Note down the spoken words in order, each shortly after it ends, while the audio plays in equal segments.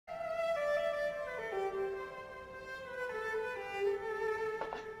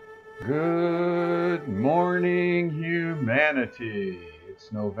Good morning, humanity.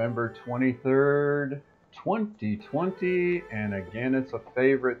 It's November 23rd, 2020, and again, it's a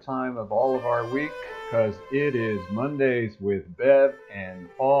favorite time of all of our week because it is Mondays with Bev and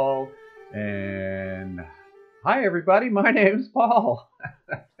Paul. And hi, everybody, my name's Paul.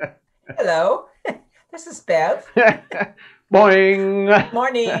 Hello, this is Bev. Boing!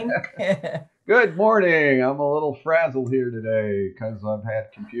 Morning. Good morning. I'm a little frazzled here today because I've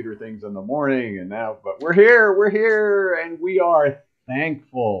had computer things in the morning and now, but we're here, and we are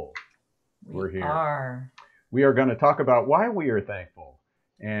thankful we're We here. are. We are going to talk about why we are thankful.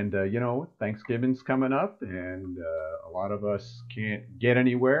 And, Thanksgiving's coming up, and a lot of us can't get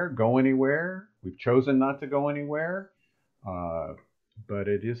anywhere, go anywhere. We've chosen not to go anywhere, uh, but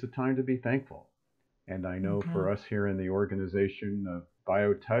it is a time to be thankful. And I know Hmm. for us here in the organization of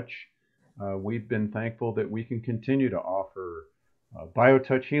BioTouch, we've been thankful that we can continue to offer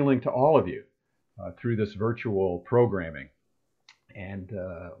BioTouch healing to all of you through this virtual programming. And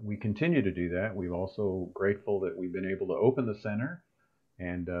we continue to do that. We're also grateful that we've been able to open the center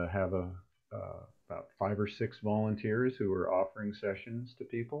and have about 5 or 6 volunteers who are offering sessions to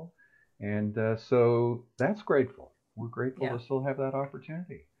people. And so that's grateful. We're grateful Yeah, to still have that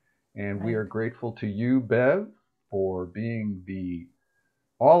opportunity. And we right. are grateful to you, Bev, for being the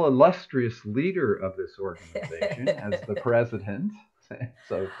all illustrious leader of this organization as the president.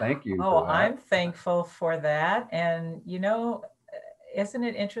 So thank you for Oh, that. I'm thankful for that. And isn't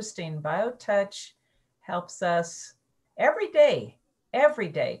it interesting? BioTouch helps us every day, every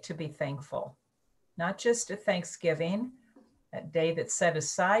day to be thankful, not just at Thanksgiving, a day that's set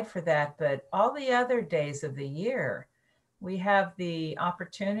aside for that, but all the other days of the year. We have the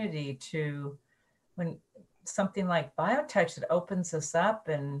opportunity to, when something like biotouch that opens us up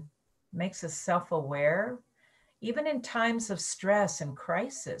and makes us self-aware, even in times of stress and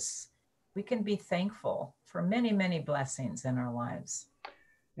crisis, we can be thankful for many, many blessings in our lives.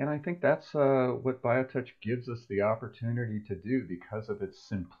 And I think that's what BioTouch gives us the opportunity to do because of its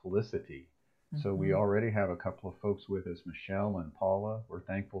simplicity. So we Hmm. already have a couple of folks with us, Michelle and Paula. We're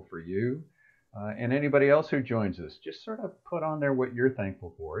thankful for you. And anybody else who joins us, just sort of put on there what you're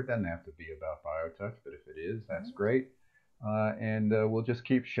thankful for. It doesn't have to be about BioTouch, but if it is, that's Right. great. And we'll just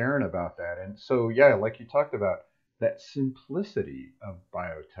keep sharing about that. And so, yeah, like you talked about, that simplicity of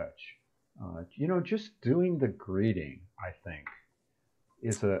BioTouch. Just doing the greeting, I think,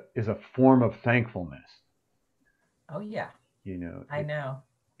 is a form of thankfulness. Oh, yeah, You know, I know.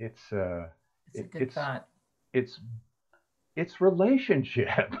 it's It's a it, good it's thought. it's it's relationship.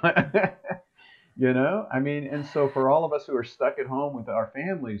 I mean, and so for all of us who are stuck at home with our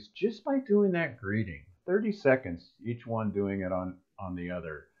families, just by doing that greeting, 30 seconds, each one doing it on the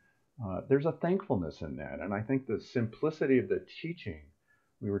other, there's a thankfulness in that. And I think the simplicity of the teaching,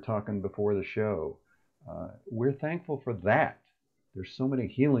 we were talking before the show, we're thankful for that. There's so many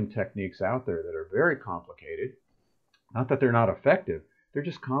healing techniques out there that are very complicated. Not that they're not effective, they're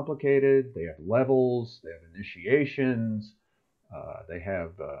just complicated. They have levels, they have initiations, they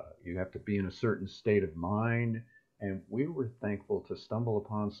have you have to be in a certain state of mind. And we were thankful to stumble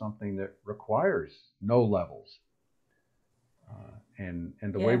upon something that requires no levels, and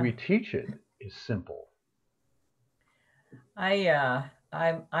the way Yeah, we teach it is simple. I uh,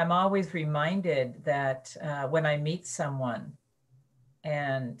 I'm always reminded that when I meet someone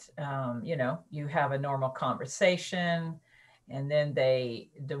and you have a normal conversation and then they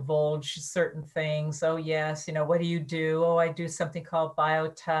divulge certain things. Oh yes, what do you do? Oh, I do something called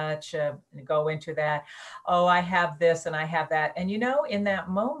biotouch. Go into that. Oh, I have this and I have that. And in that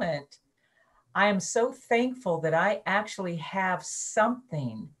moment I am so thankful that I actually have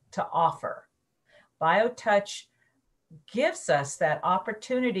something to offer. Biotouch gives us that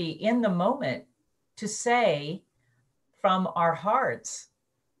opportunity in the moment to say from our hearts,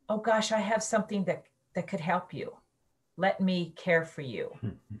 oh gosh, I have something that could help you. Let me care for you.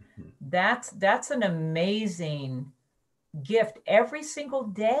 That's an amazing gift every single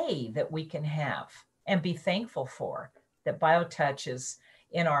day that we can have and be thankful for, that BioTouch is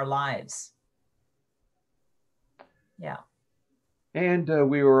in our lives. Yeah. And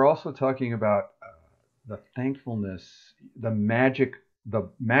we were also talking about the thankfulness, the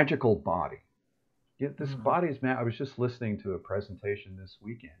magical body. Yeah, this Mm. body is. I was just listening to a presentation this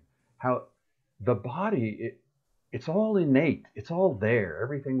weekend. How the body, it's all innate. It's all there.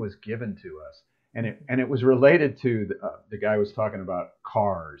 Everything was given to us, and it was related to the guy was talking about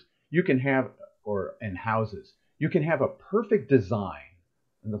cars. You can have or and houses. You can have a perfect design,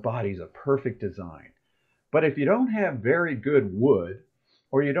 and the body's a perfect design. But if you don't have very good wood,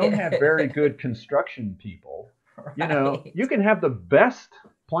 or you don't have very good construction people, you Right. can have the best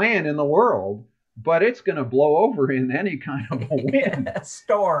plan in the world, but it's going to blow over in any kind of a wind.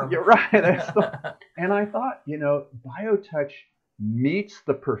 Storm. You're right. And I thought, BioTouch meets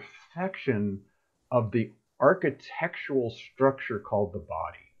the perfection of the architectural structure called the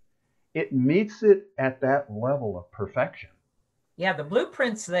body. It meets it at that level of perfection. Yeah, the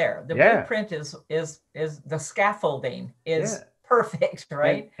blueprint's there. The Yeah. blueprint is the scaffolding is Yeah. perfect,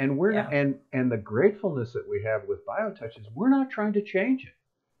 right? And we're not, and the gratefulness that we have with BioTouch is we're not trying to change it.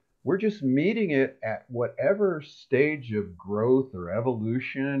 We're just meeting it at whatever stage of growth or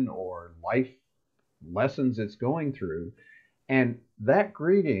evolution or life lessons it's going through. And that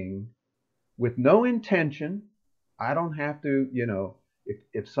greeting, with no intention, I don't have to,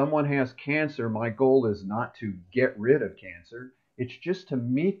 if someone has cancer, my goal is not to get rid of cancer. It's just to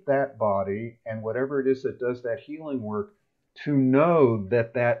meet that body and whatever it is that does that healing work, to know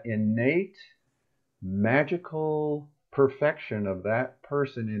that that innate magical perfection of that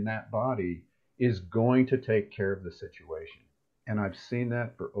person in that body is going to take care of the situation. And I've seen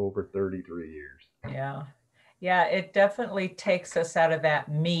that for over 33 years. Yeah. Yeah, it definitely takes us out of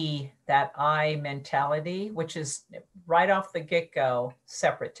that me, that I mentality, which is right off the get-go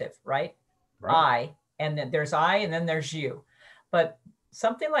separative, right? Right. I, and then there's I, and then there's you. But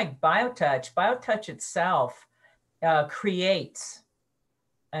something like BioTouch itself creates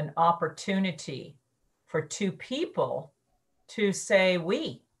an opportunity for two people to say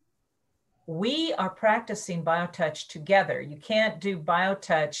we are practicing BioTouch together. You can't do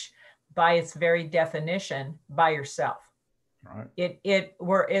BioTouch by its very definition by yourself. Right.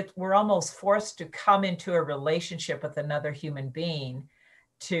 We're almost forced to come into a relationship with another human being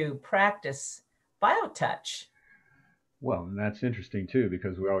to practice BioTouch. Well, and that's interesting too,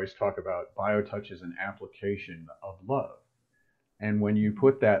 because we always talk about BioTouch as an application of love. And when you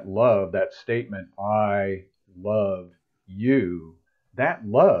put that love, that statement, I love you, that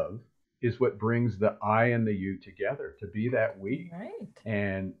love is what brings the I and the you together to be that we.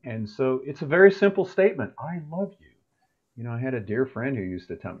 Right. And so it's a very simple statement. I love you. I had a dear friend who used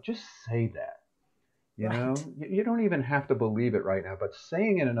to tell me, just say that. You don't even have to believe it right now, but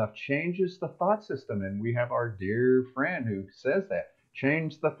saying it enough changes the thought system. And we have our dear friend who says that,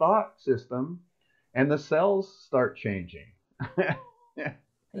 change the thought system and the cells start changing.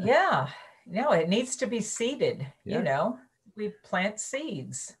 Yeah. No, it needs to be seeded. Yeah. We plant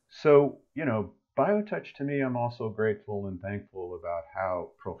seeds. So, BioTouch, to me, I'm also grateful and thankful about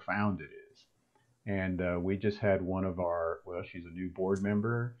how profound it is. And we just had one of she's a new board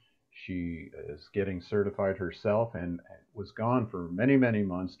member. She is getting certified herself and was gone for many, many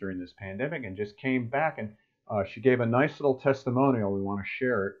months during this pandemic and just came back. And she gave a nice little testimonial. We want to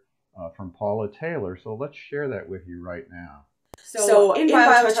share it from Paula Taylor. So let's share that with you right now. So in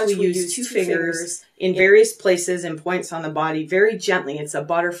BioTouch, we use two fingers in various places and points on the body very gently. It's a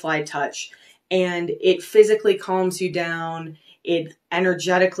butterfly touch, and it physically calms you down. It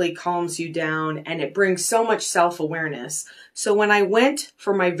energetically calms you down, and it brings so much self-awareness. So when I went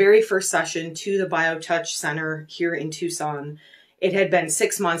for my very first session to the BioTouch Center here in Tucson, it had been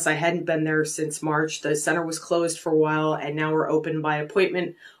 6 months. I hadn't been there since March. The center was closed for a while, and now we're open by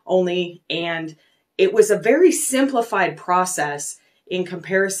appointment only. And it was a very simplified process in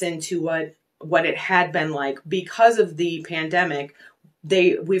comparison to what it had been like. Because of the pandemic,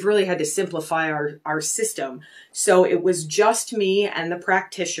 we've really had to simplify our system. So it was just me and the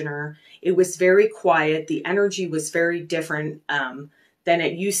practitioner. It was very quiet. The energy was very different than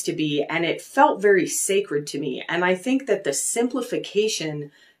it used to be, and it felt very sacred to me. And I think that the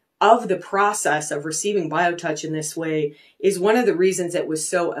simplification of the process of receiving BioTouch in this way is one of the reasons it was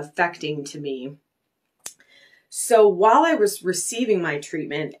so affecting to me. So while I was receiving my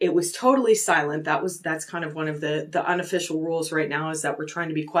treatment, it was totally silent. That's kind of one of the unofficial rules right now, is that we're trying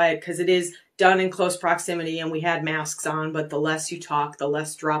to be quiet because it is done in close proximity and we had masks on, but the less you talk, the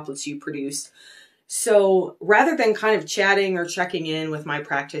less droplets you produce. So rather than kind of chatting or checking in with my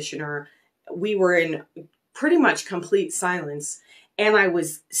practitioner, we were in pretty much complete silence, and I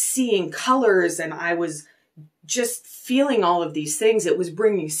was seeing colors and I was just feeling all of these things. It was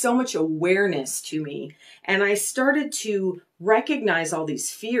bringing so much awareness to me. And I started to recognize all these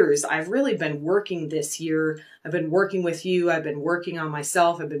fears. I've really been working this year. I've been working with you. I've been working on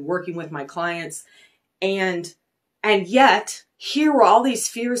myself. I've been working with my clients. And yet here were all these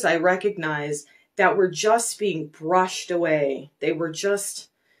fears I recognized that were just being brushed away. They were just,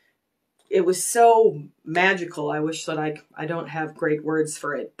 it was so magical. I wish that I don't have great words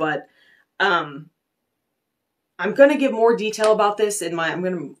for it, but, I'm going to give more detail about this I'm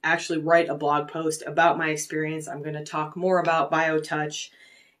going to actually write a blog post about my experience. I'm going to talk more about BioTouch,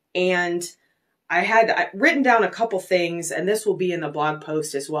 and I had written down a couple things, and this will be in the blog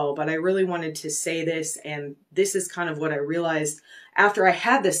post as well, but I really wanted to say this, and this is kind of what I realized after I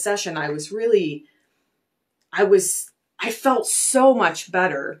had this session. I felt so much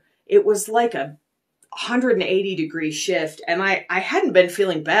better. It was like a 180-degree shift, and I hadn't been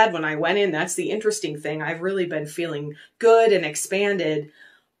feeling bad when I went in. That's the interesting thing. I've really been feeling good and expanded,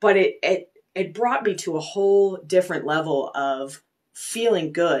 but it brought me to a whole different level of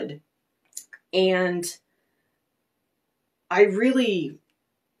feeling good. And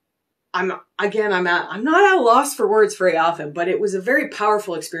I'm not at a loss for words very often, but it was a very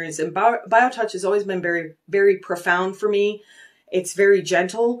powerful experience. And BioTouch has always been very, very profound for me. It's very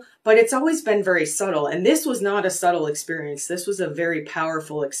gentle, but it's always been very subtle. And this was not a subtle experience. This was a very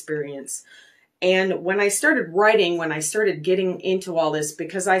powerful experience. And when I started writing, when I started getting into all this,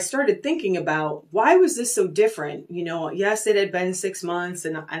 because I started thinking about, why was this so different? You know, yes, it had been 6 months,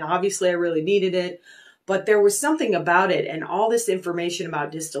 and obviously I really needed it, but there was something about it, and all this information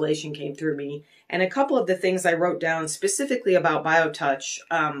about distillation came through me. And a couple of the things I wrote down specifically about BioTouch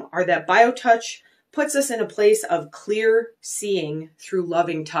are that BioTouch puts us in a place of clear seeing through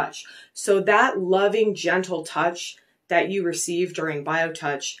loving touch. So that loving, gentle touch that you receive during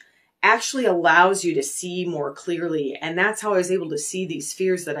BioTouch actually allows you to see more clearly. And that's how I was able to see these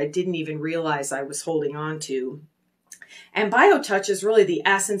fears that I didn't even realize I was holding on to. And BioTouch is really the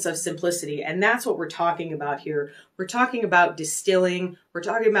essence of simplicity. And that's what we're talking about here. We're talking about distilling. We're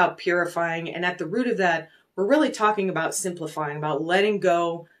talking about purifying. And at the root of that, we're really talking about simplifying, about letting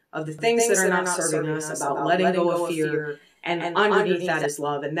go of the things that are not serving us, about letting go of fear. And underneath that is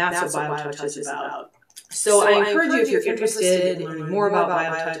love. And that's what BioTouch is about. So I encourage you, if you're interested in learning more about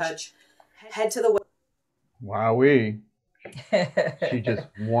BioTouch, head to the website. Wowee. She just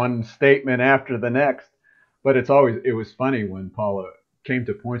one statement after the next. But it was funny when Paula came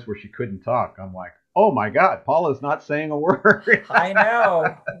to points where she couldn't talk. I'm like, oh my God, Paula's not saying a word. I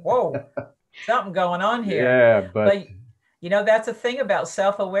know. Whoa, something going on here. Yeah, but you know, that's a thing about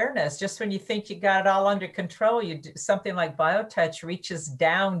self-awareness. Just when you think you got it all under control, something like BioTouch reaches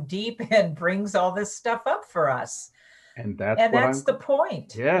down deep and brings all this stuff up for us. And that's the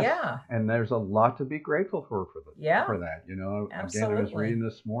point. Yes. Yeah. And there's a lot to be grateful for yeah. that. You know, Absolutely. Again, I was reading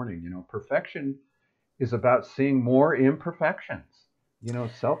this morning, you know, perfection is about seeing more imperfections. You know,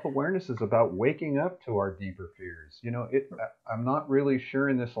 self-awareness is about waking up to our deeper fears. You know, I'm not really sure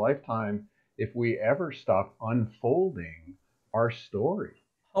in this lifetime if we ever stop unfolding our story.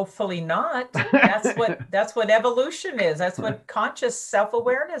 Hopefully not. That's what evolution is. That's what conscious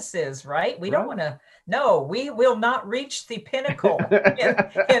self-awareness is, right? We don't want to. No, we will not reach the pinnacle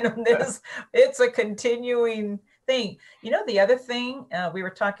in this. It's a continuing thing. You know, the other thing we were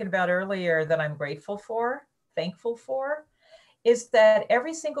talking about earlier that I'm grateful for, thankful for, is that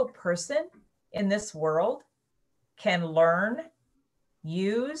every single person in this world can learn,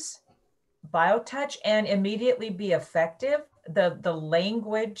 use BioTouch, and immediately be effective. The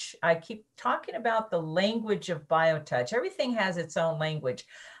language, I keep talking about the language of BioTouch. Everything has its own language.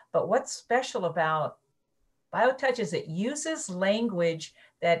 But what's special about BioTouch is it uses language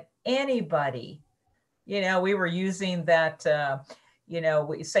that anybody, you know, we were using that, you know,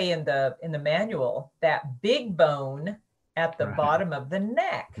 we say in the manual, that big bone at the bottom of the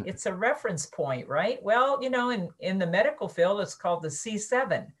neck. It's a reference point, right? Well, you know, in the medical field, it's called the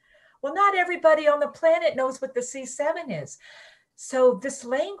C7. Well, not everybody on the planet knows what the C7 is. So this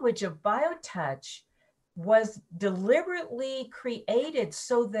language of BioTouch was deliberately created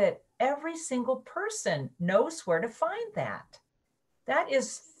so that every single person knows where to find that. That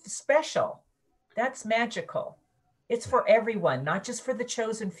is special. That's magical. It's for everyone, not just for the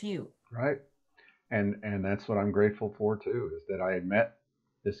chosen few. Right. And that's what I'm grateful for too, is that I had met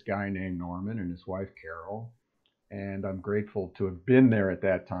this guy named Norman and his wife Carol. And I'm grateful to have been there at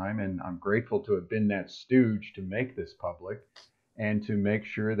that time. And I'm grateful to have been that stooge to make this public and to make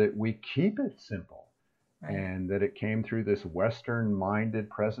sure that we keep it simple. Right. And that it came through this Western-minded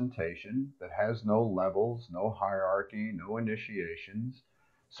presentation that has no levels, no hierarchy, no initiations.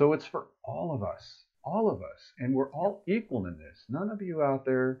 So it's for all of us. And we're all equal in this. None of you out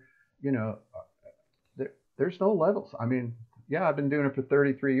there, you know, there's no levels. I mean, yeah, I've been doing it for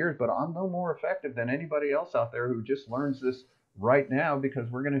 33 years, but I'm no more effective than anybody else out there who just learns this right now,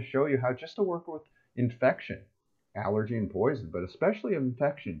 because we're going to show you how just to work with infection, allergy and poison, but especially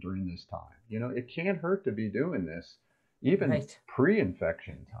infection during this time. You know, it can't hurt to be doing this, even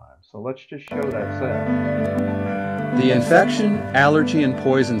pre-infection time. So let's just show that set. The infection, allergy, and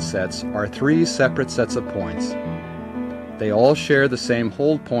poison sets are 3 separate sets of points. They all share the same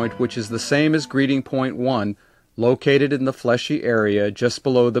hold point, which is the same as greeting point 1, located in the fleshy area just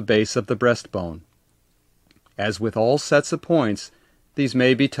below the base of the breastbone. As with all sets of points, these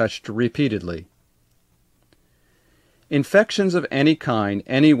may be touched repeatedly. Infections of any kind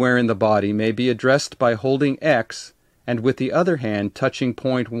anywhere in the body may be addressed by holding X and with the other hand touching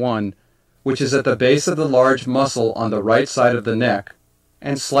point 1, which is at the base of the large muscle on the right side of the neck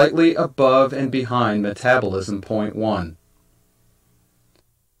and slightly above and behind metabolism point 1.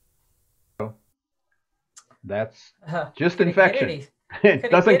 That's just Couldn't infection. get It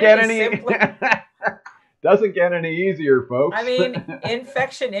couldn't doesn't get get any any simpler. doesn't get any easier, folks. I mean,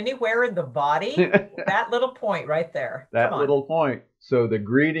 infection anywhere in the body, that little point right there. That Come on. little point. So the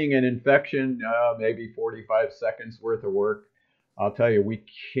greeting and infection, maybe 45 seconds worth of work. I'll tell you, we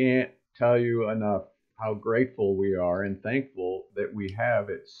can't tell you enough how grateful we are and thankful that we have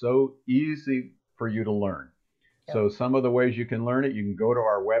it so easy for you to learn. Yep. So some of the ways you can learn it, you can go to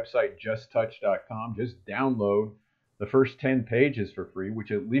our website, justtouch.com, just download the first 10 pages for free, which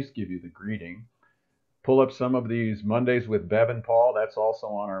at least give you the greeting. Pull up some of these Mondays with Bev Paul, that's also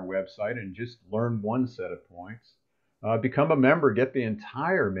on our website, and just learn one set of points. Become a member, get the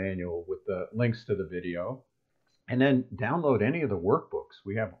entire manual with the links to the video, and then download any of the workbooks.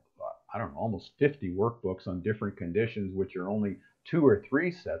 We have, almost 50 workbooks on different conditions, which are only 2 or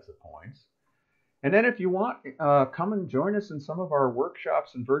 3 sets of points. And then if you want, come and join us in some of our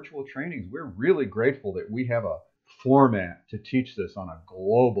workshops and virtual trainings. We're really grateful that we have a format to teach this on a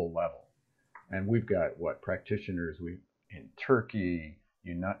global level. And we've got practitioners in Turkey,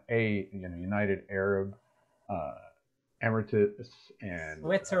 United Arab Emirates, and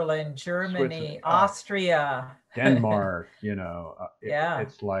Switzerland, Germany, Austria, Denmark. Yeah.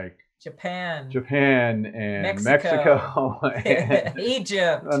 It's like Japan and Mexico and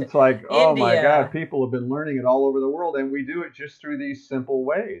Egypt. It's like, oh my India. God, people have been learning it all over the world, and we do it just through these simple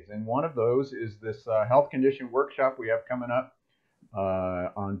ways. And one of those is this health condition workshop we have coming up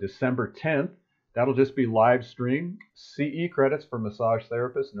on December 10th. That'll just be live streamed. CE credits for massage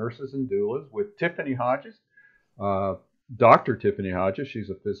therapists, nurses, and doulas with Tiffany Hodges, Dr. Tiffany Hodges. She's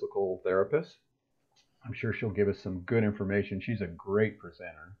a physical therapist. I'm sure she'll give us some good information. She's a great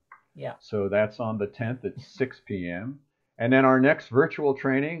presenter. Yeah. So that's on the 10th at 6 p.m. And then our next virtual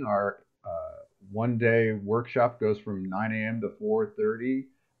training, our one-day workshop goes from 9 a.m. to 4:30.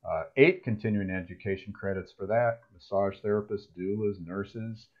 8 continuing education credits for that. Massage therapists, doulas,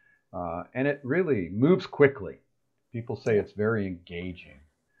 nurses. And it really moves quickly. People say it's very engaging.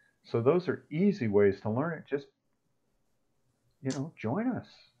 So those are easy ways to learn it. Just, join us.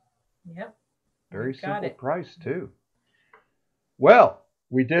 Yep. Very simple it. price, too. Well,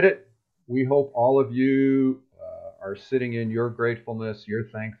 we did it. We hope all of you are sitting in your gratefulness, your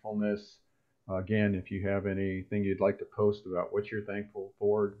thankfulness. Again, if you have anything you'd like to post about what you're thankful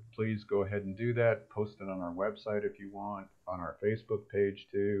for, please go ahead and do that. Post it on our website if you want, on our Facebook page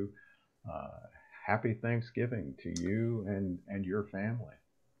too. Happy Thanksgiving to you and your family.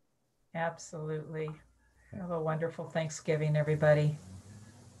 Absolutely. Have a wonderful Thanksgiving, everybody.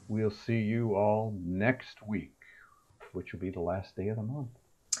 We'll see you all next week, which will be the last day of the month.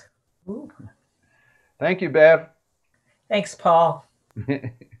 Ooh. Thank you, Bev. Thanks, Paul.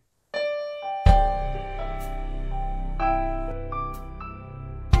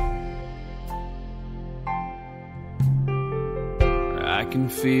 I can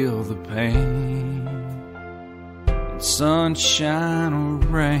feel the pain in sunshine or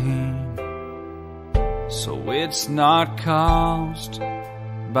rain, so it's not caused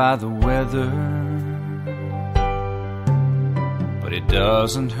by the weather, but it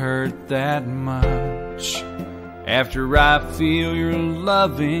doesn't hurt that much after I feel your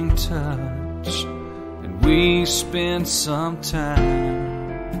loving touch and we spend some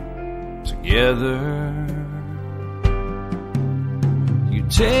time together.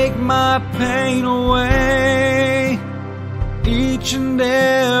 Take my pain away each and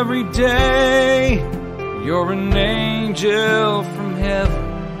every day. You're an angel from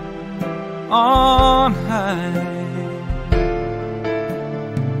heaven on high.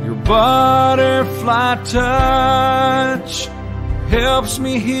 Your butterfly touch helps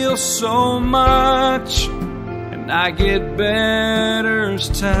me heal so much, and I get better as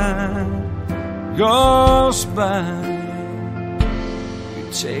time goes by.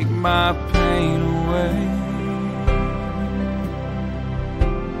 Take my pain away.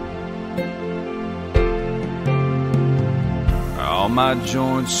 All my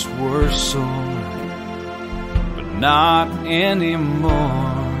joints were sore, but not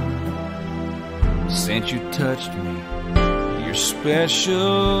anymore. Since you touched me your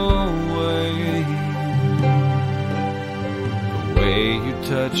special way, the way you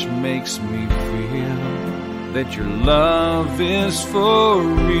touch makes me feel that your love is for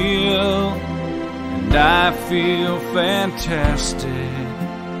real, and I feel fantastic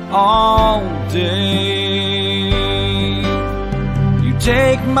all day. You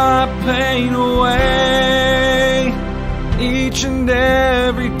take my pain away each and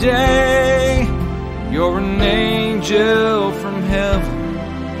every day. You're an angel from heaven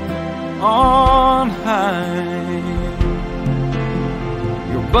on high.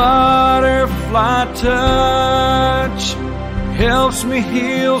 Your butterfly touch helps me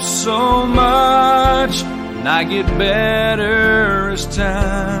heal so much, and I get better as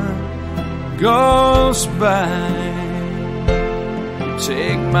time goes by. You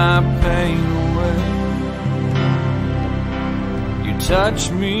take my pain away. You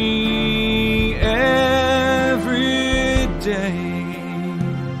touch me every day.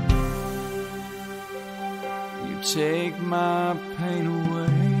 You take my pain away.